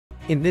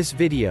In this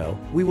video,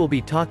 we will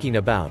be talking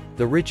about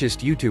the richest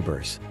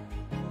YouTubers.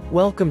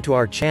 Welcome to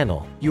our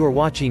channel. You are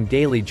watching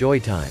Daily Joy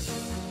Time.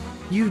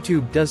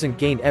 YouTube doesn't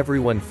gain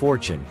everyone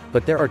fortune,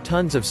 but there are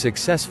tons of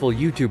successful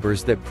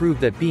YouTubers that prove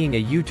that being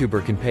a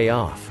YouTuber can pay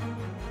off.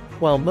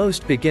 While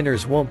most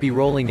beginners won't be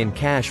rolling in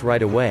cash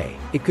right away,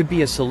 it could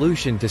be a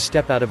solution to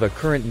step out of a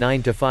current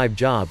 9-to-5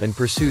 job and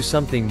pursue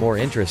something more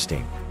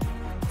interesting.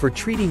 For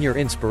treating your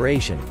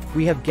inspiration,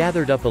 we have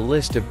gathered up a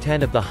list of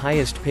 10 of the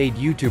highest paid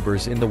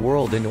YouTubers in the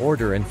world in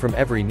order and from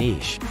every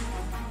niche.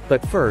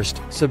 But first,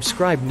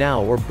 subscribe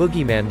now or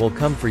Boogeyman will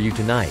come for you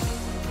tonight.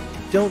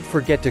 Don't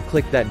forget to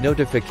click that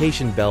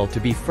notification bell to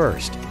be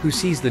first, who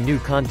sees the new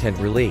content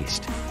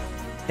released.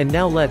 And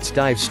now let's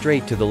dive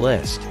straight to the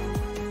list.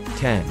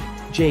 10.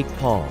 Jake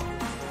Paul.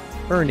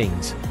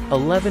 Earnings,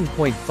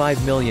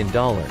 $11.5 million.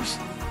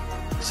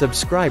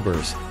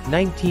 Subscribers,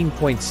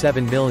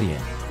 19.7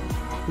 million.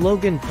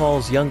 Logan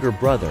Paul's younger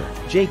brother,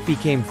 Jake,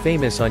 became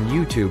famous on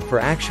YouTube for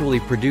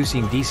actually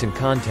producing decent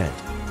content.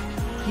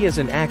 He is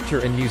an actor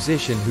and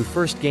musician who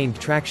first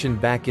gained traction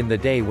back in the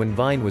day when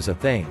Vine was a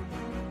thing.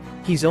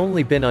 He's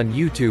only been on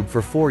YouTube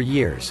for 4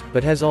 years,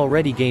 but has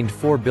already gained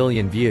 4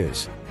 billion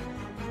views.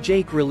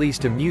 Jake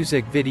released a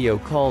music video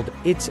called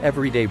It's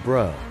Everyday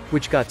Bro,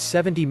 which got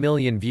 70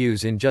 million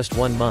views in just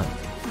 1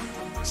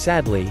 month.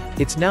 Sadly,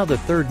 it's now the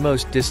third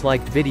most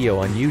disliked video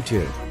on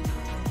YouTube.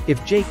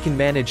 If Jake can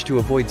manage to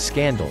avoid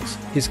scandals,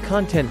 his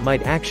content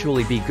might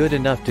actually be good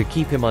enough to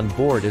keep him on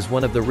board as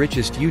one of the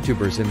richest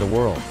YouTubers in the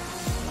world.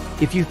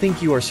 If you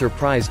think you are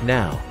surprised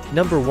now,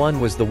 number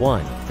 1 was the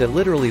one that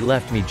literally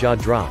left me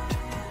jaw-dropped.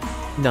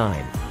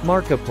 9.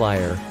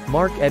 Markiplier,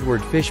 Mark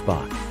Edward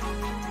Fishbach.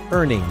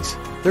 Earnings,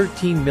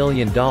 $13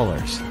 million.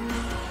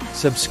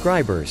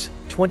 Subscribers,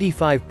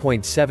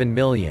 25.7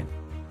 million.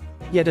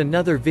 Yet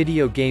another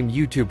video game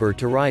YouTuber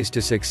to rise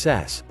to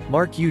success.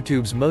 Mark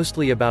YouTube's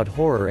mostly about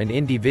horror and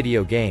indie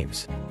video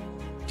games.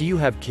 Do you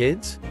have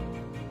kids?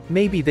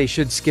 Maybe they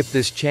should skip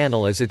this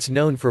channel as it's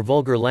known for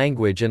vulgar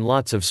language and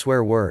lots of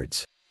swear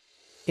words.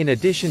 In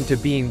addition to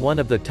being one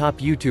of the top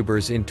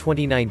YouTubers in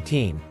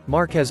 2019,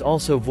 Mark has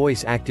also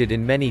voice acted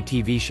in many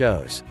TV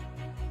shows.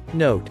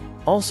 Note: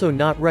 also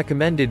not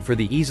recommended for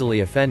the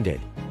easily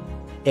offended.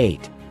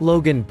 8.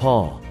 Logan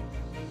Paul.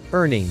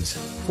 Earnings,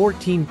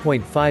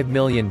 $14.5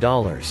 million.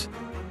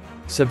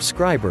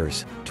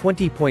 Subscribers,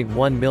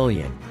 20.1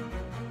 million.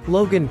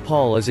 Logan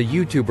Paul is a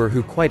YouTuber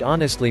who quite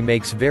honestly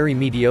makes very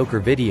mediocre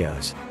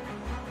videos.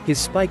 His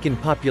spike in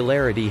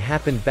popularity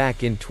happened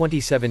back in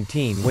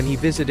 2017 when he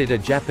visited a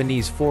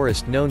Japanese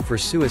forest known for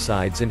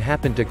suicides and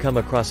happened to come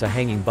across a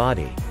hanging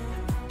body.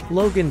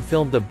 Logan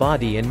filmed the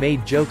body and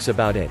made jokes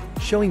about it,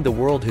 showing the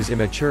world his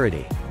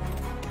immaturity.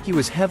 He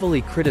was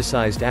heavily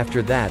criticized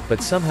after that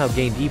but somehow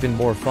gained even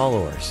more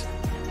followers.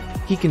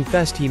 He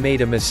confessed he made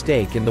a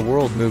mistake and the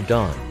world moved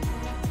on.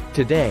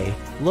 Today,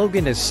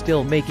 Logan is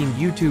still making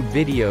YouTube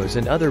videos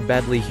and other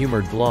badly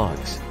humored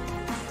vlogs.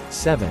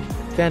 7.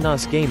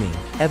 Thanos Gaming,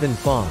 Evan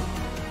Fong.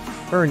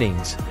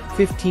 Earnings,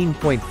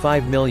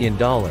 $15.5 million.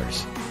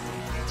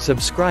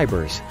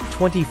 Subscribers,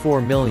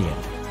 24 million.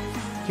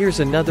 Here's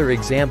another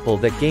example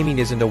that gaming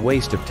isn't a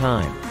waste of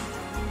time.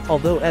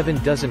 Although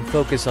Evan doesn't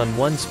focus on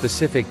one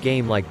specific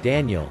game like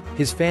Daniel,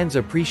 his fans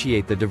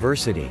appreciate the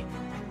diversity.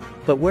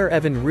 But where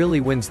Evan really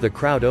wins the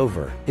crowd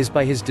over, is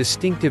by his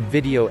distinctive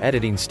video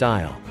editing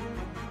style.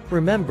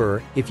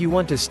 Remember, if you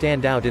want to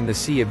stand out in the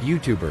sea of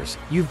YouTubers,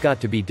 you've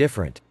got to be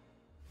different.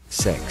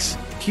 6.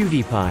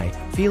 PewDiePie,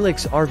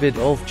 Felix Arvid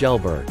Ulf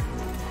Jelberg.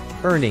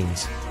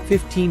 Earnings,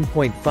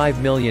 $15.5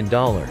 million.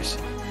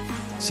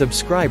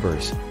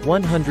 Subscribers,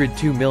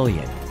 102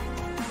 million.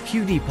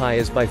 PewDiePie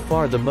is by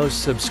far the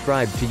most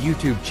subscribed to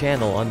YouTube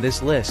channel on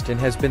this list and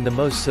has been the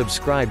most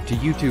subscribed to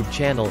YouTube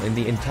channel in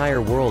the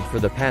entire world for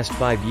the past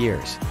 5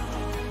 years.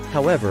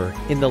 However,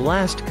 in the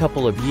last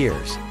couple of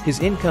years, his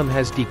income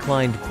has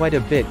declined quite a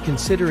bit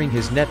considering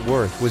his net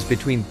worth was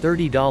between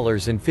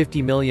 $30 and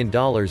 $50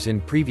 million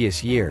in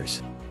previous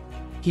years.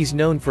 He's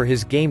known for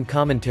his game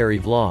commentary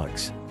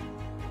vlogs.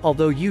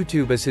 Although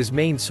YouTube is his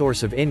main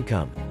source of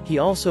income, he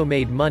also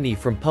made money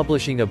from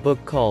publishing a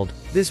book called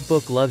This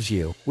Book Loves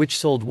You, which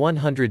sold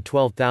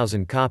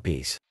 112,000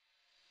 copies.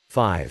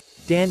 5.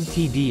 Dan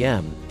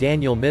TDM,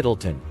 Daniel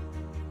Middleton.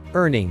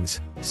 Earnings,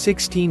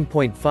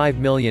 $16.5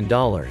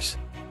 million.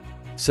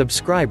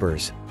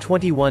 Subscribers,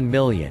 21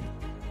 million.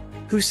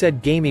 Who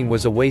said gaming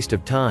was a waste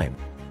of time?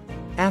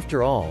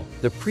 After all,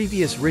 the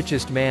previous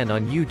richest man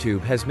on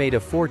YouTube has made a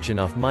fortune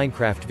off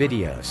Minecraft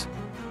videos.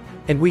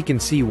 And we can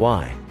see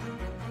why.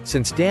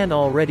 Since Dan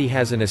already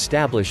has an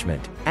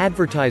establishment,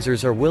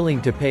 advertisers are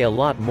willing to pay a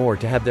lot more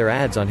to have their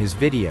ads on his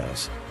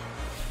videos.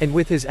 And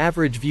with his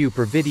average view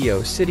per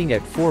video sitting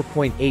at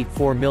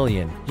 4.84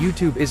 million,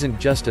 YouTube isn't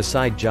just a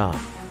side job.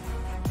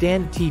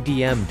 Dan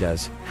TDM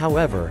does,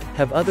 however,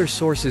 have other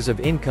sources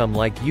of income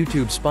like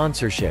YouTube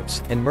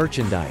sponsorships and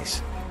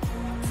merchandise.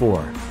 4.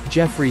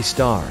 Jeffree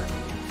Star.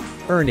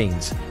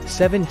 Earnings,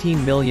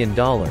 $17 million.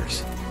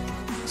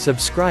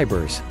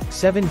 Subscribers,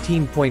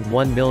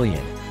 17.1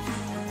 million.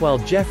 While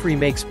Jeffree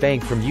makes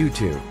bank from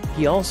YouTube,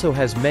 he also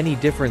has many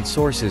different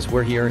sources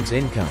where he earns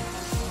income.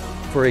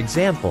 For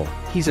example,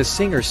 he's a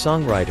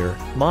singer-songwriter,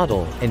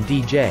 model, and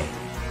DJ.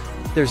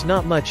 There's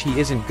not much he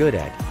isn't good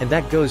at, and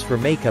that goes for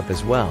makeup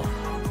as well.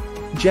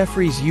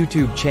 Jeffree's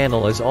YouTube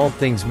channel is all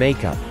things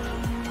makeup.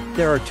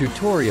 There are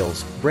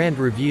tutorials, brand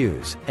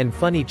reviews, and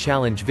funny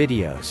challenge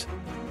videos.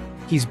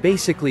 He's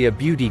basically a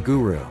beauty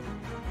guru.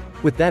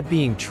 With that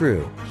being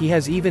true, he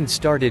has even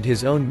started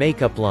his own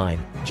makeup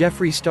line,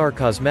 Jeffree Star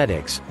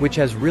Cosmetics, which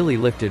has really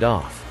lifted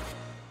off.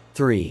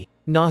 3.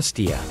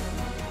 Nastia.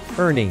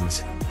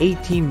 Earnings,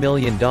 $18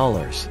 million.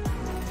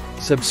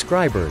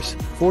 Subscribers,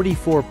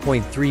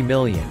 44.3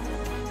 million.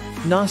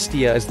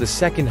 Nastia is the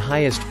second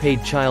highest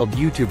paid child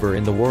YouTuber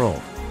in the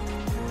world.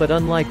 But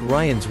unlike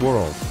Ryan's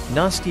World,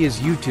 Nastia's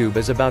YouTube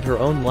is about her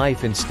own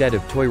life instead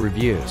of toy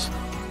reviews.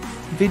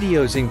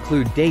 Videos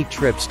include day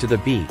trips to the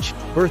beach,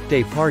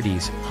 birthday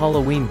parties,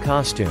 Halloween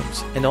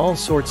costumes, and all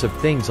sorts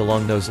of things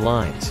along those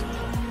lines.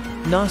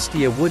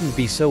 Nastia wouldn't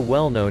be so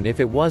well known if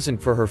it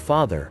wasn't for her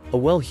father, a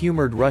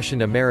well-humored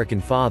Russian-American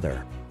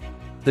father.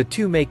 The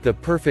two make the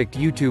perfect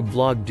YouTube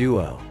vlog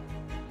duo.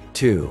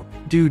 2.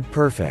 Dude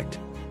Perfect.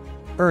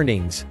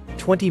 Earnings,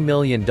 $20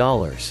 million.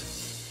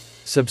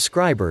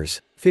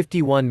 Subscribers,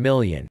 51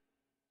 million.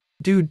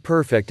 Dude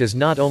Perfect is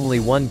not only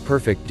one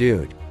perfect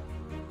dude.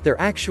 They're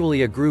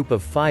actually a group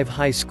of 5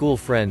 high school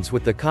friends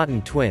with the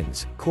Cotton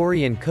twins,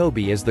 Corey and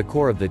Kobe as the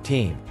core of the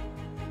team.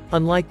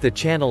 Unlike the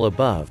channel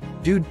above,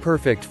 Dude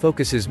Perfect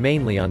focuses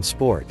mainly on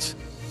sports.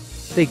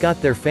 They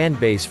got their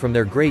fanbase from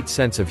their great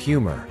sense of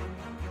humor.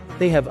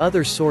 They have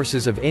other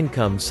sources of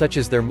income such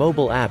as their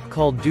mobile app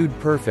called Dude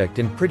Perfect,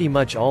 and pretty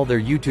much all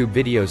their YouTube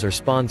videos are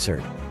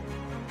sponsored.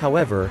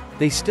 However,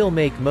 they still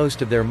make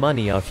most of their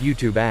money off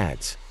YouTube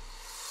ads.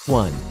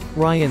 1.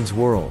 Ryan's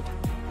World.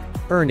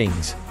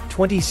 Earnings,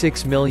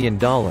 $26 million.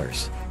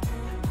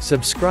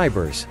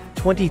 Subscribers,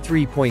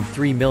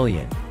 23.3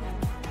 million.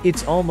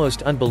 It's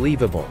almost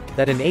unbelievable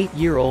that an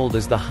 8-year-old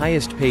is the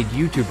highest paid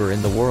YouTuber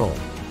in the world.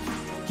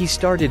 He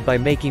started by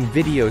making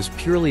videos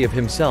purely of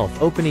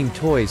himself opening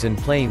toys and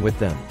playing with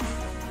them.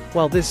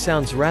 While this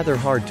sounds rather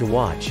hard to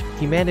watch,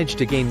 he managed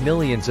to gain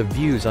millions of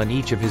views on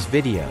each of his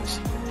videos.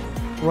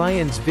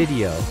 Ryan's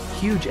video,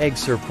 Huge Egg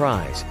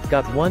Surprise,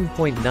 got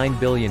 1.9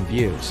 billion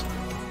views.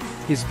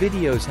 His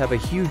videos have a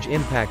huge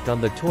impact on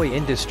the toy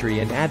industry,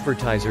 and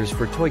advertisers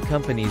for toy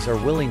companies are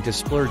willing to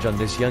splurge on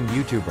this young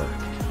YouTuber.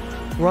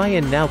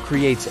 Ryan now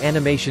creates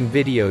animation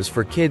videos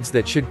for kids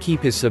that should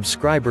keep his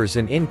subscribers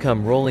and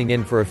income rolling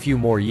in for a few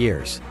more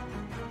years.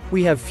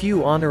 We have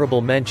few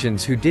honorable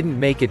mentions who didn't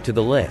make it to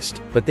the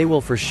list, but they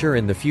will for sure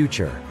in the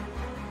future.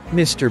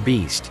 Mr.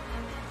 Beast.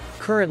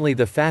 Currently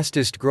the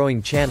fastest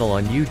growing channel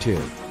on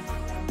YouTube.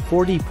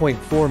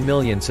 40.4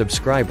 million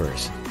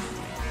subscribers.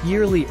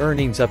 Yearly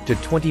earnings up to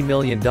 $20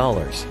 million,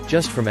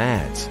 just from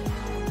ads.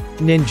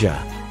 Ninja.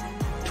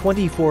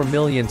 24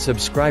 million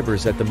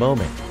subscribers at the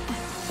moment.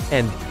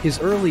 And his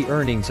early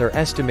earnings are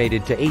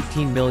estimated to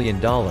 $18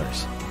 million.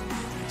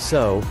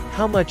 So,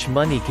 how much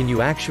money can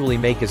you actually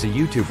make as a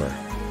YouTuber?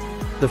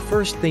 The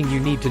first thing you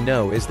need to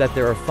know is that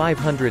there are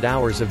 500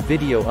 hours of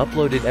video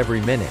uploaded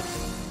every minute.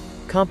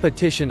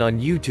 Competition on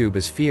YouTube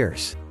is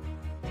fierce.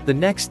 The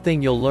next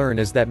thing you'll learn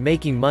is that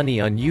making money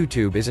on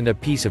YouTube isn't a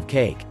piece of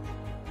cake.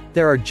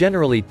 There are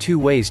generally 2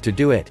 ways to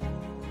do it.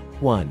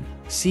 1.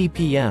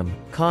 CPM,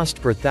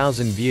 cost per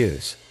 1,000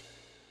 views.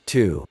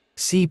 2.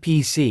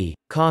 CPC,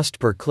 cost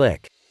per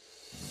click.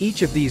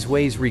 Each of these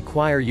ways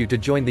require you to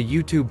join the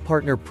YouTube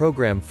Partner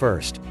Program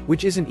first,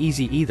 which isn't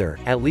easy either,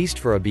 at least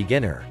for a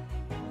beginner.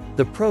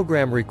 The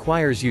program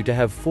requires you to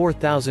have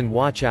 4,000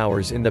 watch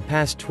hours in the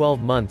past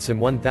 12 months and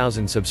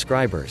 1,000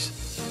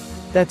 subscribers.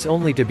 That's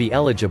only to be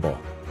eligible.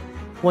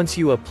 Once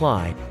you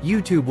apply,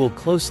 YouTube will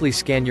closely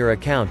scan your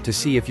account to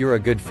see if you're a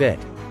good fit.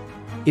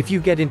 If you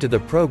get into the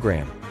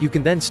program, you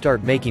can then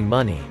start making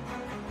money.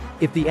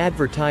 If the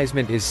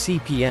advertisement is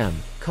CPM,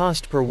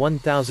 cost per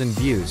 1,000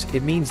 views,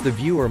 it means the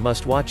viewer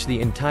must watch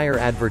the entire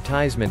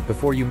advertisement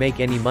before you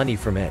make any money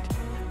from it.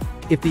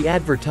 If the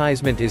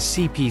advertisement is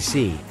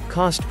CPC,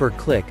 cost per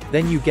click,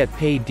 then you get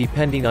paid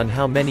depending on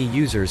how many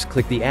users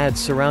click the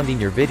ads surrounding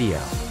your video.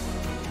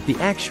 The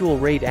actual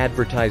rate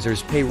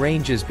advertisers pay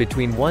ranges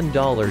between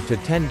 $1 to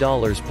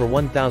 $10 per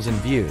 1,000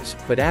 views,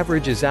 but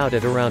averages out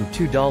at around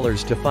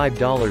 $2 to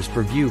 $5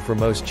 per view for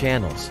most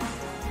channels.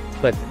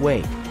 But,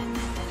 wait.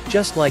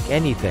 Just like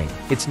anything,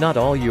 it's not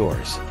all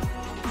yours.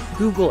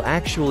 Google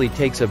actually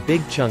takes a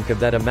big chunk of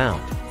that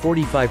amount,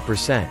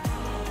 45%.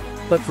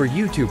 But for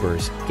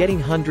YouTubers, getting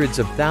hundreds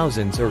of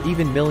thousands or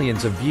even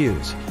millions of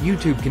views,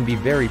 YouTube can be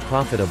very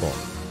profitable.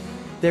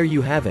 There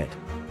you have it.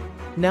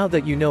 Now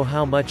that you know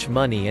how much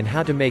money and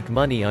how to make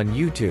money on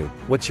YouTube,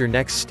 what's your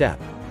next step?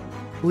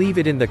 Leave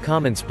it in the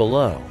comments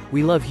below,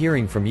 we love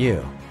hearing from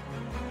you.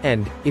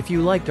 And, if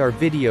you liked our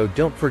video,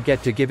 don't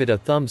forget to give it a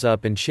thumbs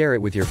up and share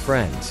it with your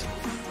friends.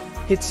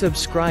 Hit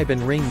subscribe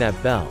and ring that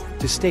bell,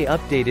 to stay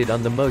updated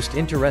on the most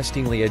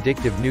interestingly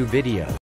addictive new video.